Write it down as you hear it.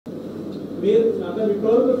మీరు అంటే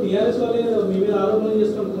ఇప్పటివరకు టీఆర్ఎస్ వాళ్ళే మీ మీద ఆరోపణలు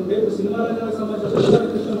చేస్తున్నట్టుంటే ఇప్పుడు సినిమా రంగానికి సంబంధించిన పోసాని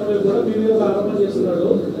కృష్ణ మురళి కూడా మీ మీద ఆరోపణ చేస్తున్నాడు.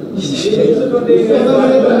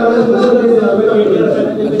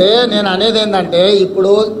 అంటే నేను అనేది ఏంటంటే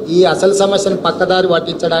ఇప్పుడు ఈ అసలు సమస్యను పక్కదారి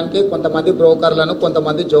పట్టించడానికి కొంతమంది బ్రోకర్లను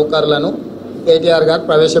కొంతమంది జోకర్లను కేటీఆర్ గారు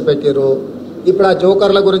ప్రవేశపెట్టారు. ఇప్పుడు ఆ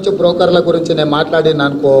జోకర్ల గురించి బ్రోకర్ల గురించి నేను మాట్లాడిన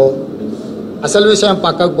అనుకో అసలు విషయం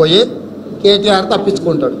పక్కకు పోయి కేటీఆర్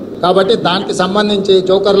తప్పించుకుంటాడు. కాబట్టి దానికి సంబంధించి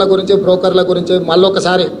జోకర్ల గురించి బ్రోకర్ల గురించి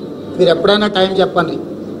మళ్ళొకసారి మీరు ఎప్పుడైనా టైం చెప్పండి,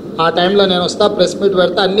 ఆ టైంలో నేను వస్తా, ప్రెస్ మీట్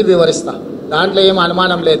పెడతా, అన్నీ వివరిస్తా, దాంట్లో ఏం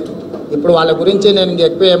అనుమానం లేదు. ఇప్పుడు వాళ్ళ గురించి నేను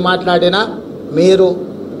ఎక్కువ ఏం మాట్లాడినా మీరు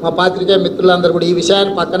మా పాత్రికేయ మిత్రులందరూ కూడా ఈ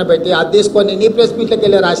విషయాన్ని పక్కన పెట్టి అది తీసుకొని నీ ప్రెస్ మీట్లోకి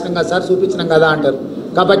వెళ్ళి రాసినాం కదా సార్, చూపించినాం కదా అంటారు.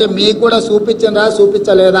 కాబట్టి మీకు కూడా చూపించినరా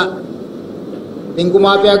చూపించలేదా, పింకు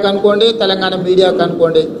మాఫియాకు అనుకోండి, తెలంగాణ మీడియాకు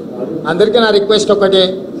అనుకోండి, అందరికీ నా రిక్వెస్ట్ ఒకటే,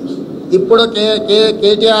 ఇప్పుడు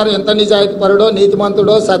కేటీఆర్ ఎంత నిజాయితీ పరుడో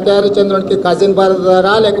నీతిమంతుడో, సత్యహరిచంద్రుడికి కజిన్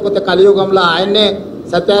బ్రదరా లేకపోతే కలియుగంలో ఆయన్నే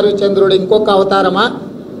సత్యహరిచంద్రుడు ఇంకొక అవతారమా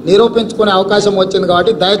నిరూపించుకునే అవకాశం వచ్చింది.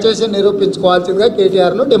 కాబట్టి దయచేసి నిరూపించుకోవాల్సిందిగా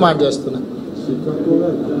కేటీఆర్ను డిమాండ్ చేస్తున్నాను.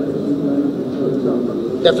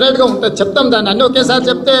 డెఫినెట్గా ఉంటుంది, చెప్తాం, దాన్ని అన్నీ ఒకేసారి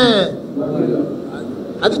చెప్తే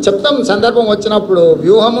అది చెప్తాం. సందర్భం వచ్చినప్పుడు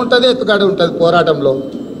వ్యూహం ఉంటుంది, ఎత్తుగడ ఉంటుంది పోరాటంలో.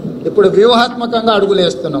 ఇప్పుడు వ్యూహాత్మకంగా అడుగులు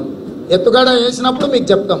వేస్తున్నాం, ఎత్తుగడ వేసినప్పుడు మీకు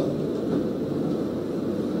చెప్తాం.